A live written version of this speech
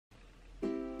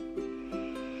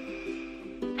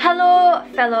Hello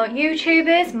fellow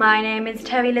YouTubers, my name is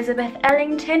Terry Elizabeth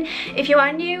Ellington. If you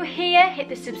are new here, hit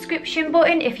the subscription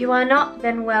button. If you are not,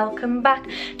 then welcome back.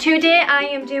 Today I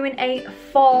am doing a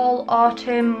fall,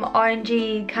 autumn,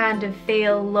 orangey kind of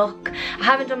feel look. I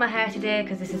haven't done my hair today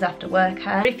because this is after work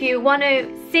hair. If you want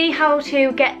to see how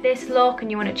to get this look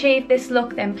and you want to achieve this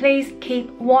look, then please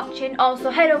keep watching. Also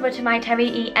head over to my Terry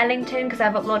E. Ellington because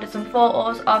I've uploaded some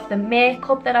photos of the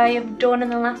makeup that I have done in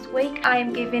the last week. I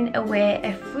am giving away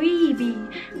a freebie.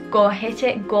 Go hit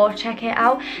it, go check it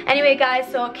out. Anyway guys,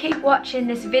 so keep watching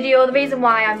this video. The reason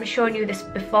why I'm showing you this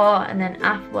before and then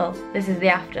after, well, this is the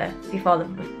after, before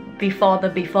the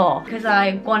before, because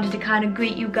I wanted to kind of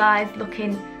greet you guys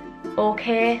looking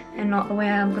okay and not the way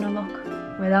I'm gonna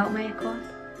look without makeup.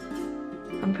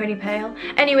 I'm pretty pale.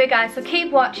 Anyway guys, so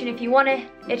keep watching if you want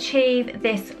to achieve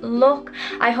this look.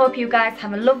 I hope you guys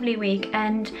have a lovely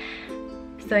weekend.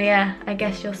 So yeah, I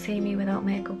guess you'll see me without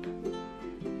makeup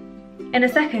in a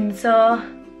second. So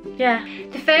yeah,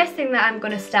 the first thing that I'm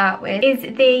going to start with is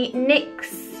the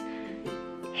NYX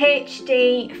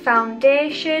HD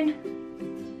foundation.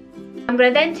 I'm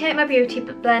going to then take my beauty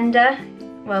blender.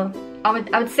 Well,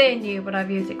 I would say new, but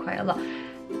I've used it quite a lot.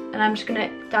 And I'm just going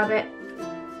to dab it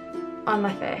on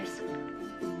my face.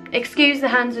 Excuse the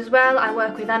hands as well, I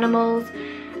work with animals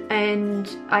and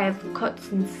I have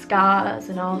cuts and scars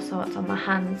and all sorts on my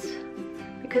hands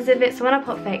because of it. So when I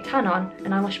put fake tan on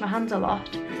and I wash my hands a lot,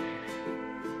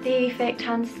 the fake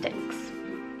tan sticks.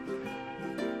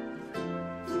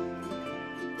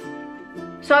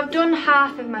 So I've done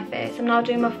half of my face, I'm now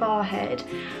doing my forehead.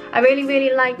 I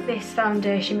really like this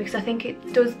foundation because I think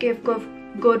it does give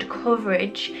good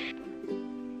coverage.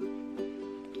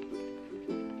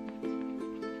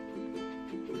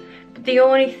 But the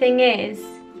only thing is,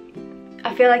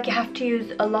 I feel like you have to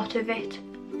use a lot of it.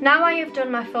 Now I have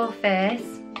done my full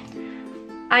face,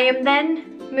 I am then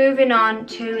moving on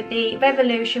to the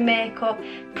Revolution Makeup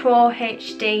Pro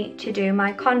HD to do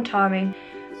my contouring.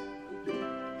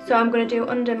 So I'm going to do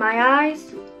under my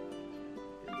eyes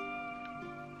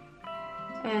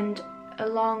and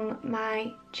along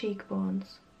my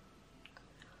cheekbones.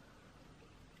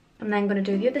 And then going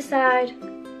to do the other side.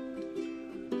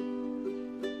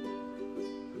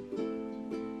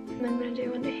 And I'm going to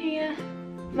do under here.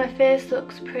 My face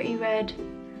looks pretty red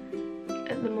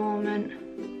at the moment.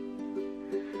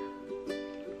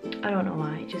 I don't know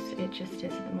why, it just is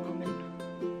at the moment.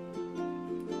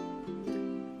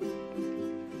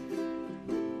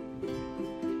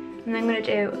 And I'm going to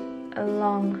do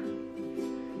along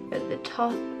at the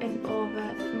top and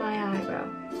over my eyebrow.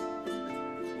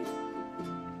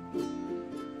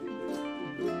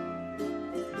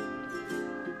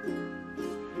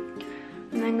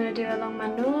 And then I'm going to do along my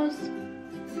nose.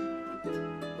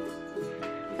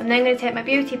 And then I'm going to take my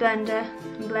beauty blender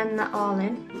and blend that all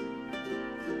in.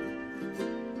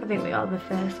 I think we all have the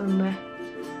first when we're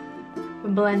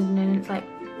blending in, it's like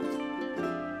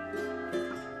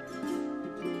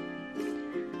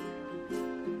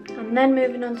and then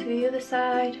moving on to the other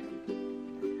side.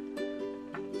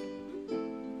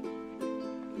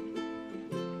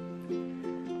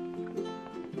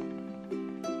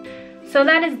 So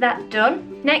that is that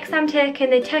done. Next I'm taking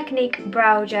the Technique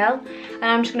brow gel and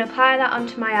I'm just going to apply that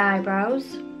onto my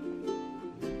eyebrows.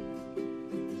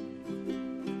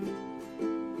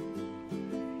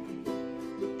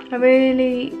 I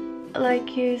really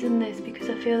like using this because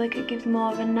I feel like it gives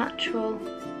more of a natural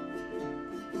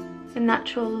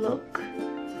look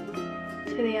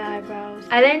to the eyebrows.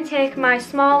 I then take my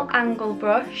small angle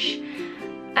brush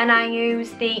and I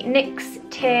use the NYX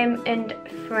Tame and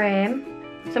Frame.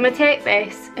 So I'm going to take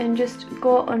this and just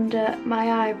go under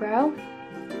my eyebrow.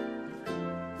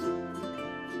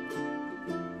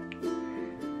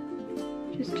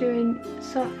 Just doing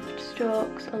soft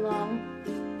strokes along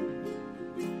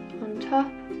on top.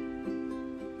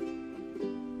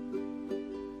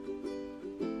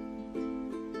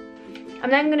 I'm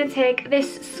then going to take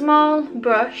this small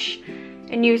brush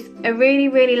and use a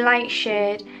really light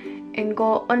shade and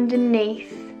go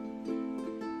underneath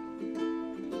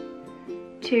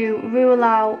to rule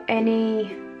out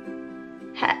any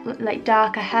like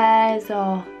darker hairs,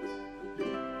 or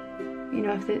you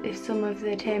know, if some of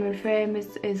the Tame and Frame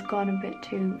is gone a bit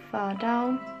too far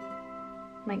down,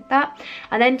 like that.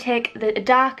 And then take the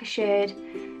darker shade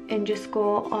and just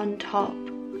go on top.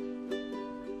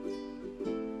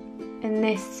 And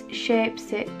this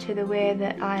shapes it to the way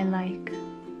that I like.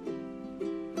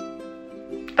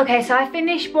 Okay, so I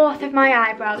finished both of my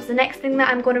eyebrows. The next thing that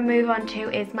I'm going to move on to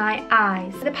is my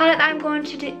eyes. The palette that I'm going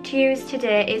to use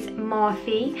today is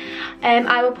Morphe.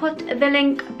 I will put the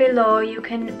link below. You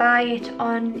can buy it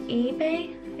on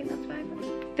eBay. I think that's right.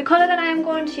 The colour that I am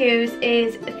going to use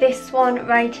is this one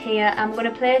right here. I'm going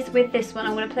to place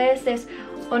this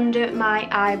under my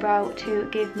eyebrow to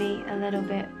give me a little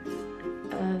bit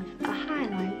of a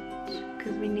highlight,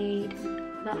 because we need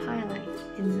that highlight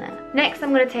in there. Next,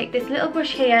 I'm going to take this little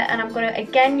brush here and I'm going to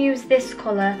again use this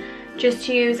colour just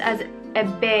to use as a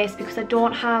base, because I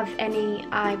don't have any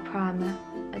eye primer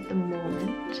at the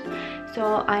moment,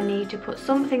 so I need to put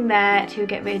something there to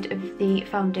get rid of the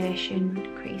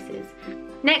foundation creases.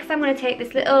 Next, I'm going to take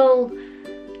this little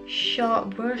short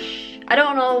brush. I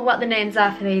don't know what the names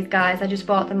are for these guys, I just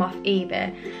bought them off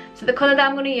eBay. So the colour that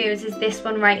I'm going to use is this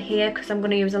one right here, because I'm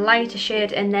going to use a lighter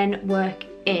shade and then work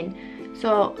in.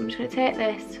 So I'm just going to take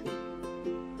this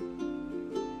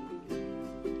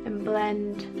and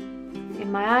blend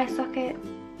in my eye socket.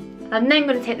 I'm then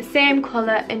going to take the same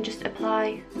colour and just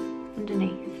apply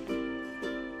underneath.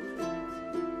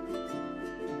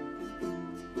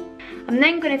 I'm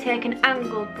then going to take an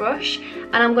angled brush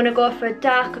and I'm going to go for a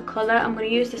darker colour. I'm going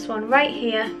to use this one right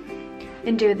here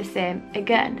and do the same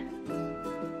again,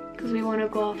 because we want to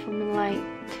go from light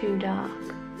to dark,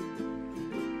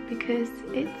 because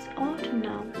it's autumn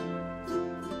now.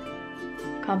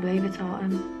 Can't believe it's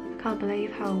autumn. Can't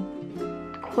believe how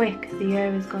quick the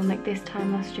year has gone. Like this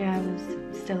time last year I was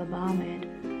still a barmaid.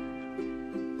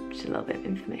 Just a little bit of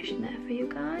information there for you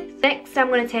guys. Next, I'm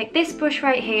going to take this brush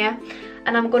right here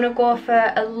and I'm going to go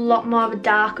for a lot more of a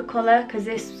darker colour, because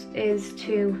this is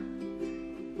too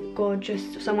gorgeous.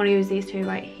 So I'm going to use these two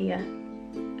right here.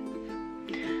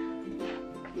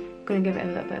 I'm going to give it a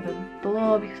little bit of a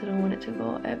blow because I don't want it to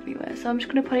go everywhere. So I'm just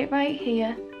going to put it right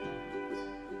here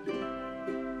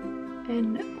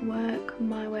and work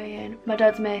my way in. My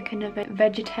dad's making a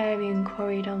vegetarian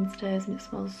curry downstairs and it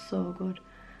smells so good.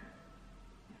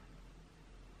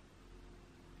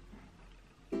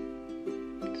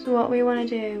 So what we want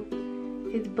to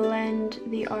do is blend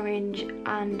the orange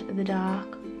and the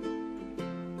dark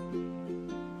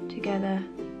together.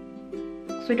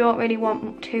 So we don't really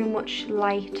want too much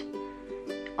light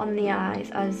on the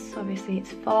eyes, as obviously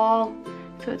it's fall.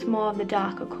 So it's more of the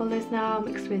darker colours now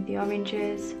mixed with the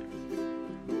oranges.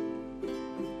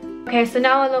 Okay, so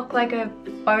now I look like a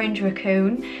orange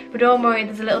raccoon, but don't worry,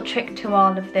 there's a little trick to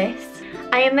all of this.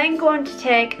 I am then going to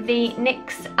take the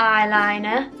NYX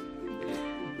eyeliner.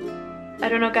 I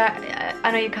don't know guys,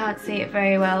 I know you can't see it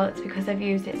very well, it's because I've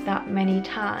used it that many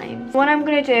times. What I'm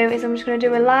going to do is I'm just going to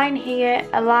do a line here,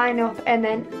 a line up, and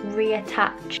then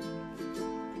reattach.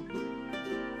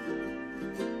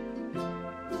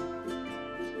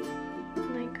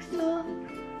 Like so.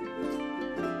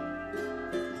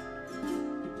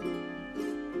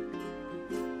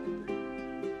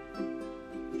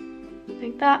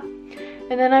 Like that.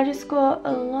 And then I just go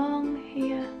along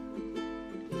here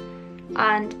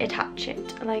and attach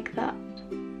it like that.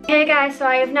 Okay guys, so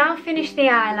I have now finished the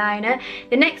eyeliner.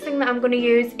 The next thing that I'm going to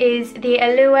use is the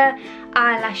Allure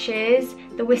eyelashes,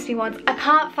 the wispy ones. I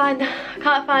can't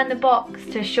find the box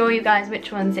to show you guys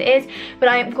which ones it is, but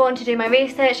I am going to do my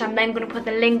research. I'm then going to put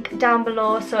the link down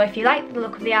below, so if you like the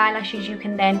look of the eyelashes you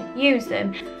can then use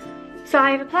them. So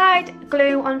I have applied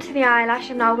glue onto the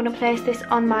eyelash. I'm now going to place this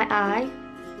on my eye.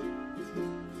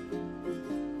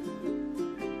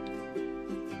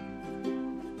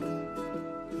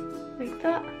 Like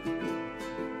that.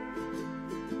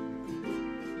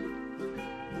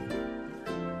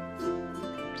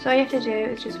 So all you have to do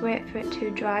is just wait for it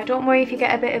to dry. Don't worry if you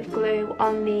get a bit of glue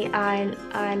on the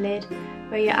eyelid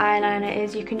where your eyeliner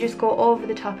is. You can just go over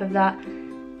the top of that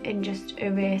and just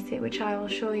erase it, which I will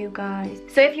show you guys.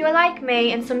 So if you are like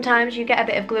me and sometimes you get a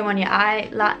bit of glue on your eye,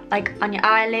 like on your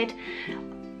eyelid,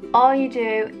 all you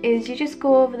do is you just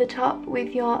go over the top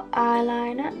with your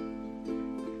eyeliner.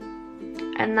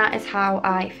 And that is how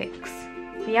I fix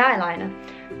the eyeliner,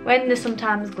 when there's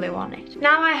sometimes glue on it.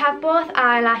 Now I have both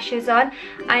eyelashes on.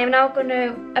 I am now going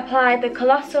to apply the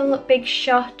Colossal Big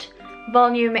Shot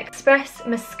Volume Express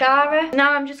Mascara.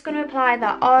 Now I'm just going to apply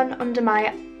that on under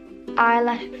my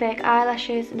fake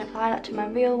eyelashes and apply that to my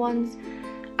real ones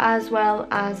as well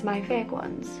as my fake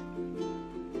ones.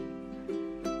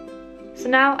 So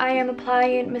now I am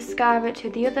applying mascara to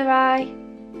the other eye.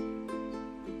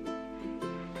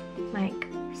 Like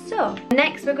so.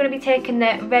 Next we're going to be taking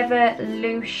the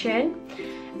Revolution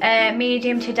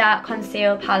medium to dark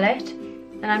conceal palette,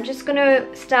 and I'm just going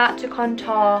to start to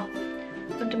contour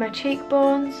under my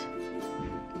cheekbones.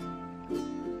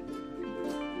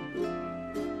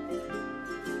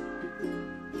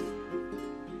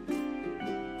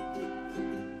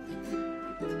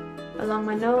 Along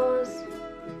my nose.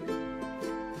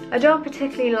 I don't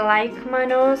particularly like my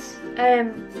nose,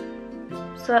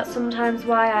 so that's sometimes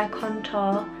why I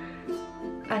contour.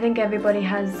 I think everybody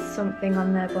has something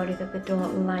on their body that they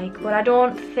don't like, but I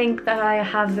don't think that I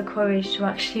have the courage to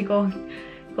actually go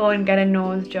and get a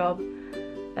nose job.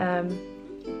 I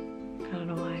don't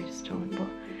know why, I just don't. But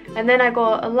and then I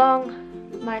go along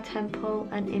my temple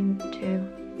and into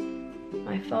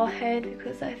my forehead,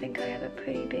 because I think I have a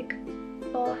pretty big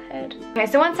forehead. Okay,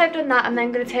 so once I've done that, I'm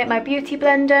then going to take my beauty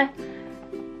blender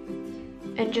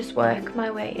and just work my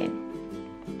way in.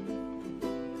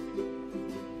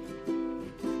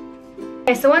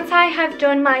 Okay, so once I have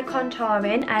done my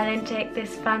contouring, I then take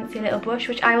this fancy little brush,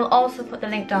 which I will also put the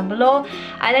link down below.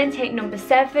 I then take number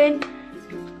 7,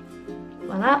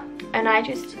 voila, and I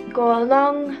just go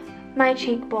along my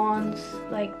cheekbones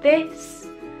like this,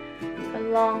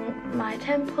 along my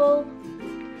temple,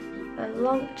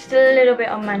 along just a little bit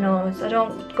on my nose. I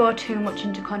don't go too much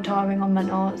into contouring on my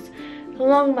nose.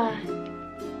 Along my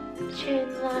chin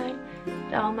line,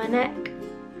 down my neck,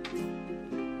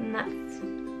 and that's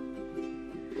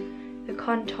the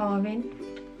contouring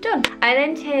done. I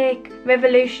then take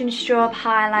Revolution Strobe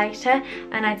highlighter,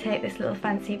 and I take this little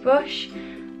fancy brush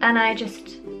and I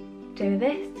just do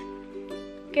this,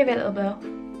 give it a little blow,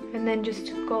 and then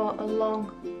just go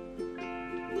along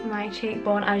my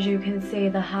cheekbone. As you can see,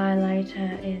 the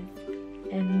highlighter is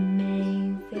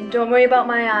amazing. Don't worry about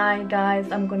my eye,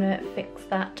 guys, I'm gonna fix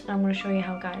that. I'm gonna show you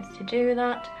how, guys, to do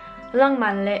that. Along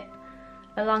my lip,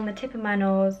 along the tip of my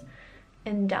nose,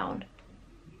 and down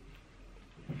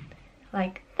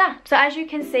like that. So as you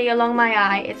can see, along my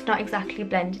eye, it's not exactly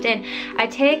blended in. I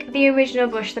take the original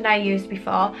brush that I used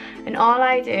before, and all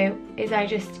I do is I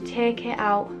just take it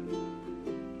out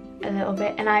a little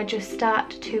bit and I just start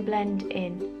to blend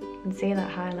in. You can see that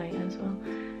highlight as well,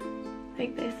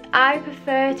 like this. I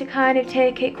prefer to kind of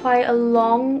take it quite a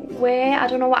long way. I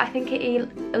don't know what, I think it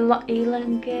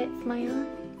elongates my eye,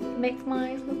 makes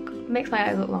my eyes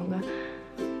look longer.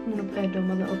 I'm gonna play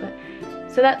dumb a little bit.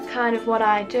 So that's kind of what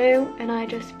I do, and I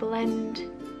just blend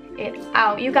it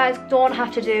out. You guys don't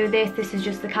have to do this. This is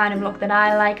just the kind of look that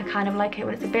I like. I kind of like it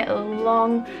when it's a bit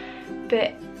long,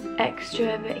 bit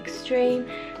extra, a bit extreme.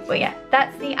 But yeah,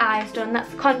 that's the eyes done, that's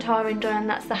the contouring done, and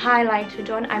that's the highlighter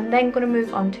done. I'm then going to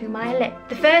move on to my lip.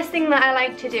 The first thing that I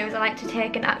like to do is I like to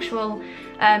take an actual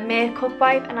makeup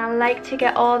wipe, and I like to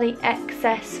get all the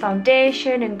excess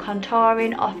foundation and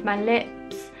contouring off my lips.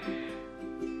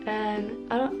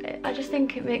 I just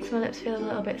think it makes my lips feel a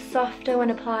little bit softer when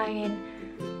applying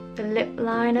the lip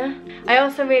liner. I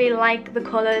also really like the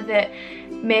colour that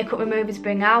makeup removers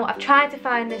bring out. I've tried to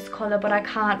find this colour, but I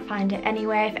can't find it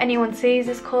anywhere. If anyone sees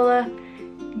this colour,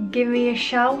 give me a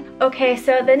shout. Okay,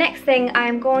 so the next thing,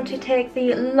 I'm going to take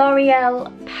the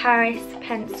L'Oreal Paris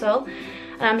pencil,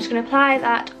 and I'm just going to apply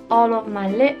that all over my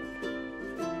lip.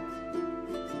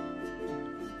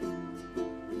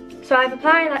 So I've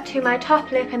applied that to my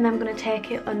top lip, and then I'm going to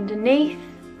take it underneath.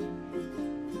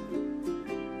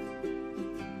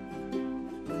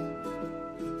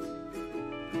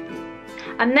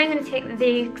 I'm then going to take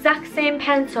the exact same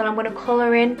pencil, I'm going to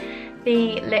colour in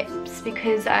the lips,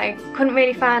 because I couldn't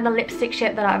really find a lipstick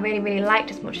shape that I really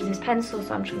liked as much as this pencil,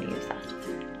 so I'm just going to use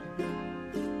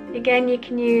that. Again, you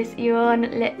can use your own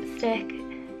lipstick.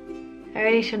 I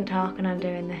really shouldn't talk when I'm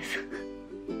doing this.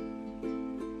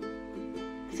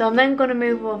 So I'm then going to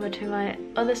move over to my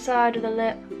other side of the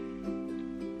lip.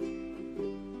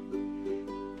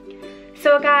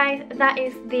 So guys, that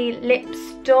is the lips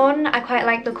done. I quite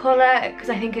like the colour because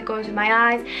I think it goes with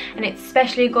my eyes, and it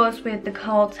especially goes with the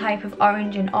cold type of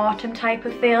orange and autumn type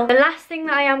of feel. The last thing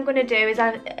that I am going to do is,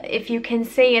 if you can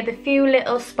see the few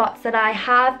little spots that I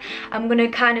have, I'm going to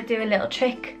kind of do a little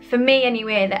trick, for me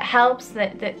anyway, that helps,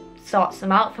 that sorts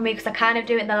them out for me, because I kind of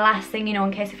do it the last thing, you know,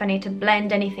 in case if I need to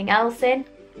blend anything else in.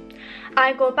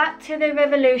 I go back to the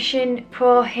Revolution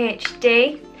Pro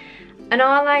HD, and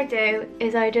all I do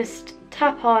is I just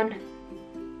tap on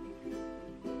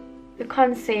the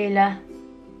concealer,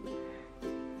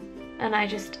 and I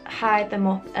just hide them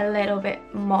up a little bit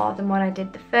more than what I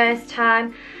did the first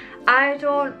time. I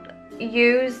don't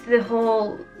use the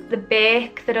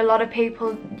bake that a lot of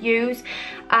people use.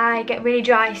 I get really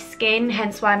dry skin,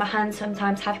 hence why my hands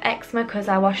sometimes have eczema, because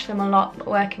I wash them a lot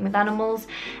working with animals.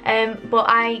 But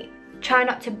I try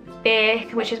not to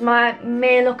bake, which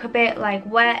may look a bit like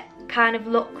wet kind of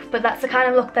look, but that's the kind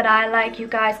of look that I like. You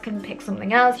guys can pick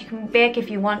something else. You can bake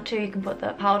if you want to. You can put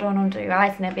the powder on under your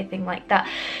eyes and everything like that.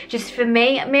 Just for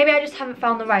me, maybe I just haven't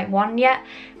found the right one yet,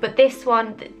 but this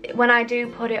one, when I do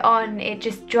put it on, it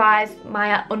just dries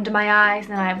under my eyes,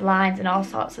 and then I have lines and all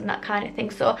sorts and that kind of thing.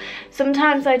 So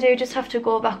sometimes I do just have to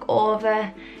go back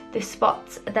over the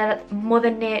spots that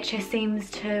Mother Nature seems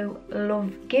to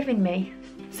love giving me.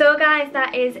 So guys,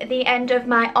 that is the end of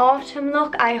my autumn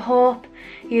look. I hope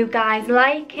you guys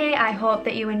like it. I hope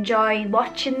that you enjoy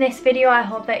watching this video. I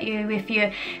hope that if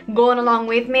you're going along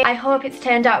with me, I hope it's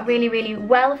turned out really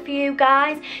well for you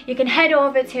guys. You can head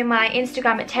over to my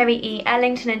Instagram at Terry E.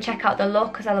 Ellington and check out the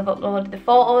look, because I'll have uploaded the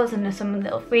photos and there's some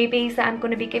little freebies that I'm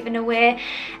going to be giving away.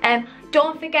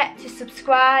 Don't forget to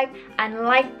subscribe and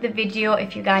like the video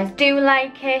if you guys do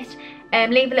like it.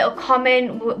 Leave a little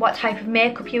comment what type of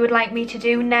makeup you would like me to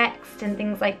do next and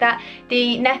things like that.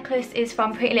 The necklace is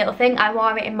from Pretty Little Thing. I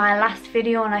wore it in my last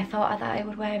video and I thought that I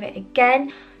would wear it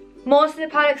again. Most of the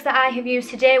products that I have used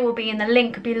today will be in the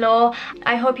link below.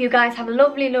 I hope you guys have a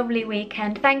lovely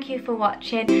weekend. Thank you for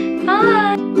watching.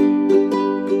 Bye!